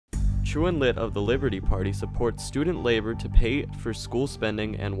Truan Lit of the Liberty Party supports student labor to pay for school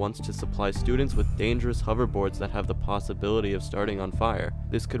spending and wants to supply students with dangerous hoverboards that have the possibility of starting on fire.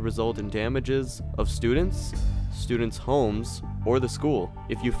 This could result in damages of students' homes, or the school.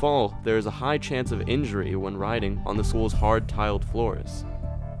 If you fall, there is a high chance of injury when riding on the school's hard tiled floors.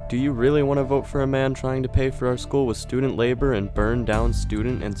 Do you really want to vote for a man trying to pay for our school with student labor and burn down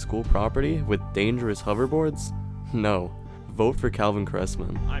student and school property with dangerous hoverboards? No. Vote for Calvin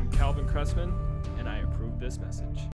Cressman. I'm Calvin Cressman, and I approve this message.